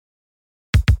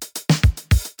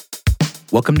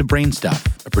Welcome to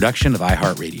BrainStuff, a production of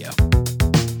iHeartRadio.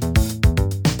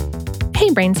 Hey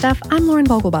BrainStuff, I'm Lauren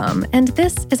Vogelbaum, and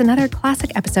this is another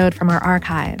classic episode from our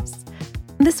archives.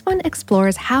 This one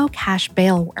explores how cash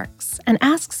bail works and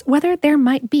asks whether there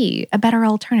might be a better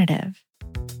alternative.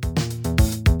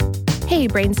 Hey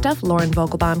BrainStuff, Lauren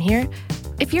Vogelbaum here.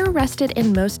 If you're arrested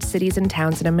in most cities and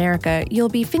towns in America, you'll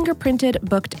be fingerprinted,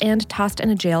 booked, and tossed in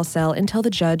a jail cell until the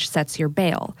judge sets your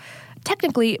bail.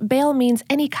 Technically, bail means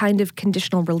any kind of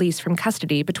conditional release from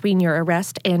custody between your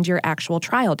arrest and your actual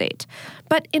trial date.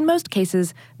 But in most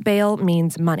cases, bail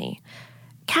means money.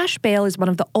 Cash bail is one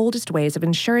of the oldest ways of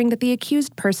ensuring that the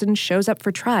accused person shows up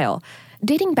for trial.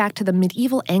 Dating back to the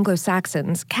medieval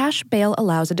Anglo-Saxons, cash bail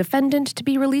allows a defendant to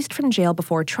be released from jail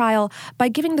before trial by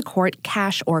giving the court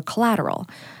cash or collateral.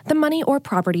 The money or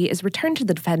property is returned to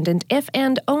the defendant if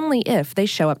and only if they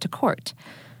show up to court.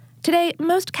 Today,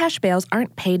 most cash bails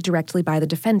aren't paid directly by the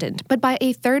defendant, but by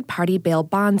a third-party bail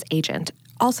bonds agent,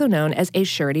 also known as a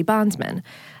surety bondsman.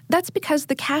 That's because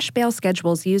the cash bail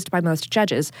schedules used by most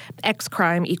judges, X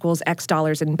crime equals X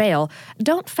dollars in bail,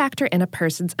 don't factor in a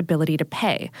person's ability to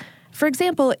pay. For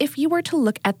example, if you were to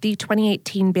look at the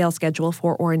 2018 bail schedule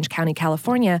for Orange County,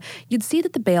 California, you'd see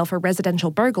that the bail for residential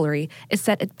burglary is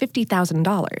set at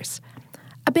 $50,000.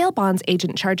 A bail bonds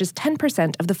agent charges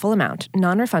 10% of the full amount,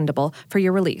 non-refundable, for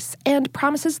your release, and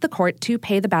promises the court to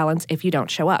pay the balance if you don't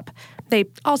show up. They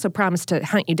also promise to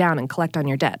hunt you down and collect on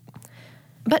your debt.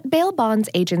 But bail bonds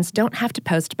agents don't have to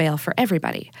post bail for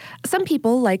everybody. Some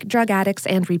people, like drug addicts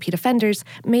and repeat offenders,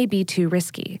 may be too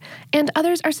risky, and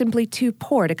others are simply too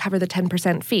poor to cover the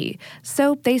 10% fee,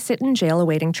 so they sit in jail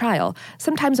awaiting trial,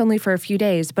 sometimes only for a few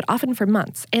days, but often for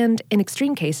months, and in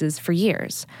extreme cases, for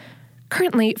years.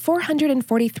 Currently,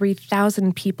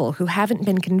 443,000 people who haven't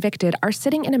been convicted are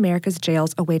sitting in America's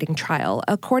jails awaiting trial,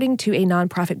 according to a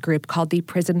nonprofit group called the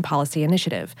Prison Policy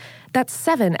Initiative. That's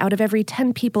 7 out of every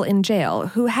 10 people in jail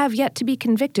who have yet to be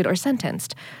convicted or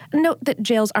sentenced. Note that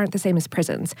jails aren't the same as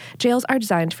prisons. Jails are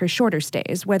designed for shorter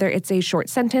stays, whether it's a short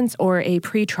sentence or a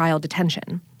pre-trial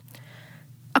detention.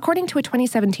 According to a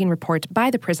 2017 report by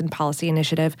the Prison Policy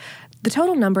Initiative, the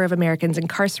total number of Americans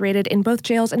incarcerated in both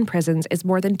jails and prisons is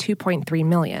more than 2.3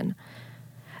 million.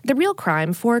 The real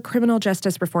crime for criminal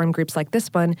justice reform groups like this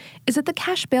one is that the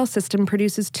cash bail system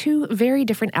produces two very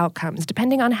different outcomes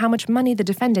depending on how much money the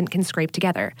defendant can scrape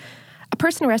together. A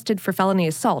person arrested for felony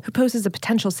assault who poses a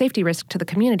potential safety risk to the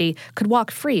community could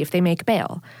walk free if they make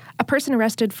bail. A person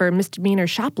arrested for misdemeanor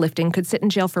shoplifting could sit in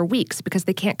jail for weeks because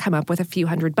they can't come up with a few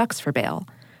 $100 for bail.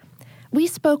 We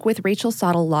spoke with Rachel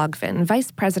Sottle-Logvin,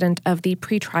 vice president of the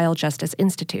Pretrial Justice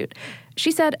Institute.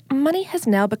 She said money has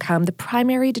now become the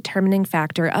primary determining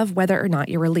factor of whether or not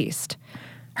you're released.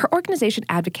 Her organization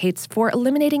advocates for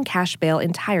eliminating cash bail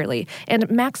entirely and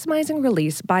maximizing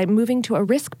release by moving to a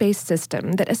risk-based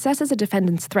system that assesses a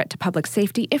defendant's threat to public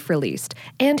safety if released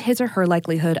and his or her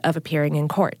likelihood of appearing in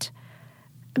court.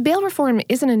 Bail reform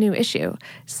isn't a new issue.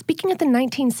 Speaking at the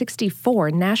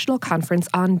 1964 National Conference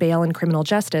on Bail and Criminal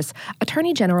Justice,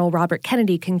 Attorney General Robert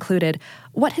Kennedy concluded,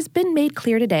 "What has been made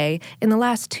clear today, in the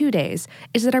last 2 days,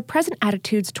 is that our present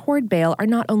attitudes toward bail are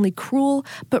not only cruel,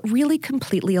 but really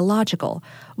completely illogical.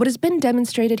 What has been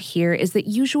demonstrated here is that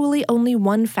usually only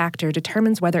one factor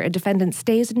determines whether a defendant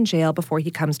stays in jail before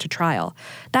he comes to trial.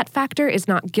 That factor is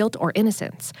not guilt or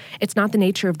innocence. It's not the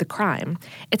nature of the crime.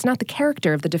 It's not the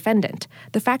character of the defendant.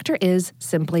 The factor is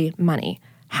simply money.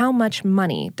 How much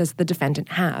money does the defendant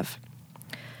have?"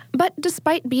 But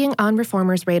despite being on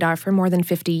reformers' radar for more than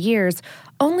 50 years,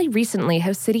 only recently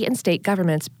have city and state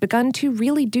governments begun to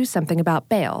really do something about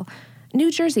bail. New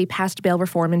Jersey passed bail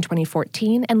reform in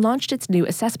 2014 and launched its new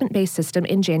assessment-based system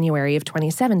in January of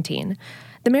 2017.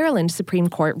 The Maryland Supreme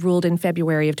Court ruled in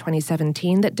February of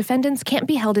 2017 that defendants can't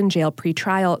be held in jail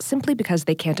pre-trial simply because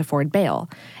they can't afford bail.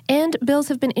 And bills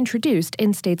have been introduced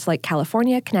in states like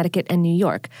California, Connecticut, and New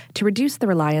York to reduce the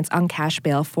reliance on cash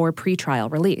bail for pre-trial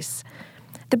release.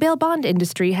 The bail bond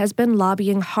industry has been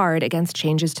lobbying hard against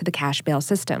changes to the cash bail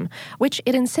system, which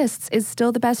it insists is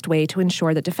still the best way to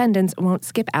ensure that defendants won't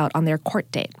skip out on their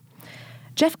court date.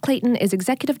 Jeff Clayton is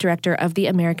executive director of the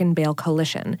American Bail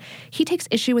Coalition. He takes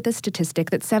issue with the statistic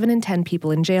that 7 in 10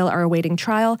 people in jail are awaiting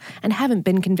trial and haven't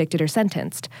been convicted or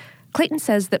sentenced. Clayton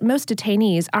says that most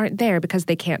detainees aren't there because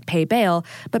they can't pay bail,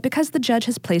 but because the judge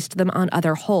has placed them on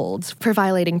other holds for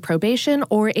violating probation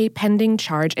or a pending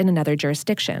charge in another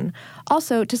jurisdiction.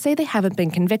 Also, to say they haven't been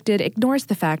convicted ignores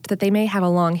the fact that they may have a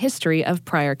long history of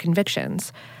prior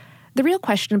convictions. The real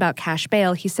question about cash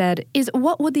bail, he said, is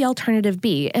what would the alternative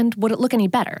be, and would it look any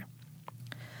better?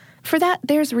 For that,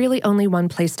 there's really only one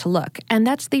place to look, and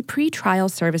that's the Pretrial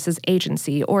Services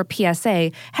Agency, or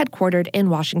PSA, headquartered in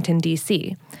Washington,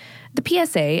 D.C. The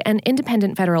PSA, an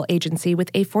independent federal agency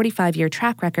with a 45-year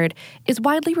track record, is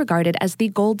widely regarded as the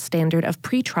gold standard of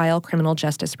pretrial criminal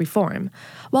justice reform.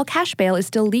 While cash bail is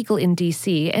still legal in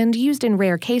D.C. and used in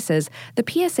rare cases, the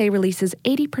PSA releases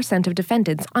 80% of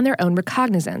defendants on their own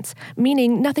recognizance,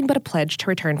 meaning nothing but a pledge to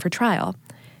return for trial.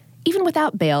 Even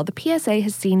without bail, the PSA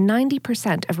has seen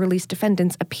 90% of released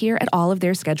defendants appear at all of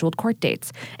their scheduled court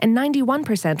dates, and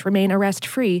 91% remain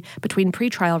arrest-free between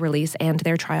pretrial release and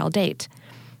their trial date.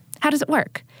 How does it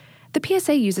work? The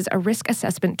PSA uses a risk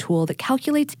assessment tool that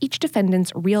calculates each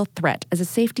defendant's real threat as a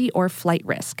safety or flight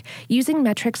risk, using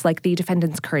metrics like the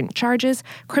defendant's current charges,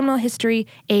 criminal history,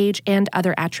 age, and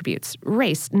other attributes,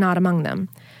 race not among them.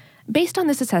 Based on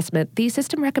this assessment, the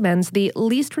system recommends the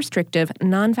least restrictive,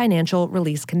 non-financial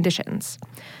release conditions.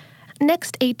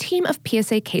 Next, a team of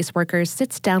PSA caseworkers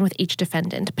sits down with each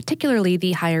defendant, particularly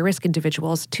the higher-risk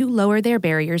individuals, to lower their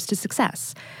barriers to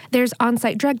success. There's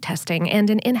on-site drug testing and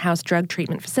an in-house drug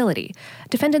treatment facility.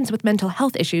 Defendants with mental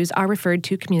health issues are referred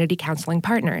to community counseling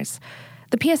partners.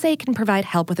 The PSA can provide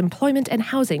help with employment and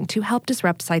housing to help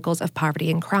disrupt cycles of poverty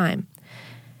and crime.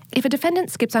 If a defendant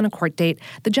skips on a court date,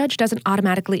 the judge doesn't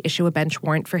automatically issue a bench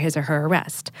warrant for his or her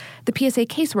arrest. The PSA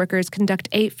caseworkers conduct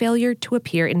a failure to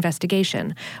appear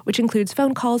investigation, which includes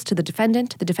phone calls to the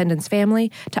defendant's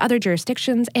family, to other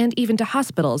jurisdictions, and even to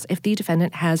hospitals if the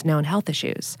defendant has known health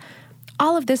issues.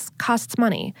 All of this costs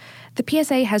money. The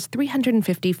PSA has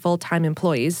 350 full-time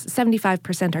employees,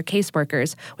 75% are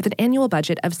caseworkers, with an annual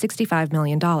budget of $65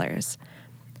 million.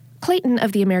 Clayton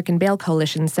of the American Bail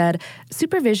Coalition said,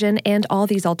 "Supervision and all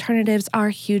these alternatives are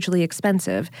hugely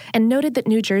expensive," and noted that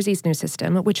New Jersey's new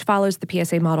system, which follows the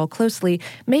PSA model closely,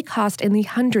 may cost in the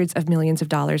hundreds of millions of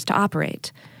dollars to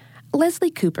operate.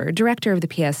 Leslie Cooper, director of the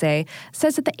PSA,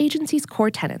 says that the agency's core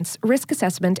tenets, risk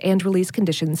assessment and release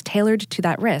conditions tailored to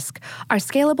that risk, are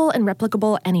scalable and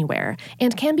replicable anywhere,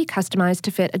 and can be customized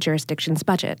to fit a jurisdiction's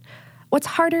budget. What's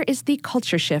harder is the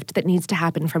culture shift that needs to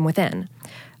happen from within.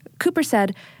 Cooper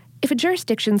said, "If a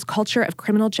jurisdiction's culture of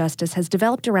criminal justice has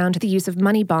developed around the use of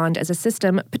money bond as a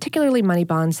system, particularly money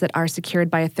bonds that are secured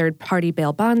by a third-party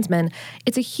bail bondsman,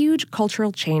 it's a huge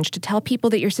cultural change to tell people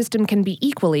that your system can be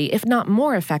equally, if not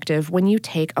more effective, when you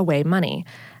take away money.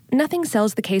 Nothing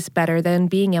sells the case better than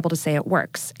being able to say it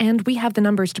works, and we have the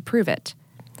numbers to prove it."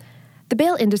 The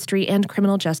bail industry and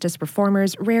criminal justice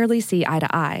reformers rarely see eye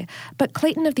to eye, but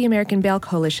Clayton of the American Bail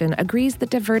Coalition agrees that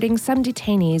diverting some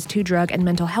detainees to drug and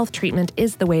mental health treatment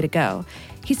is the way to go.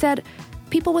 He said,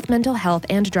 "People with mental health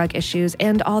and drug issues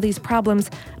and all these problems,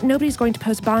 nobody's going to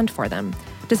post bond for them.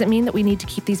 Does it mean that we need to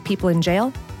keep these people in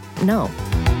jail? No."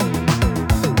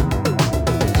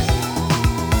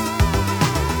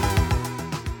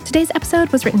 Today's episode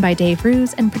was written by Dave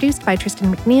Roos and produced by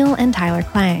Tristan McNeil and Tyler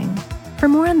Klang. For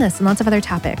more on this and lots of other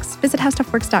topics, visit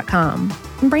howstuffworks.com.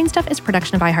 And BrainStuff is a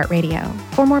production of iHeartRadio.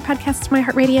 For more podcasts from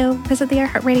iHeartRadio, visit the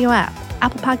iHeartRadio app,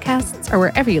 Apple Podcasts, or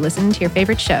wherever you listen to your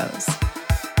favorite shows.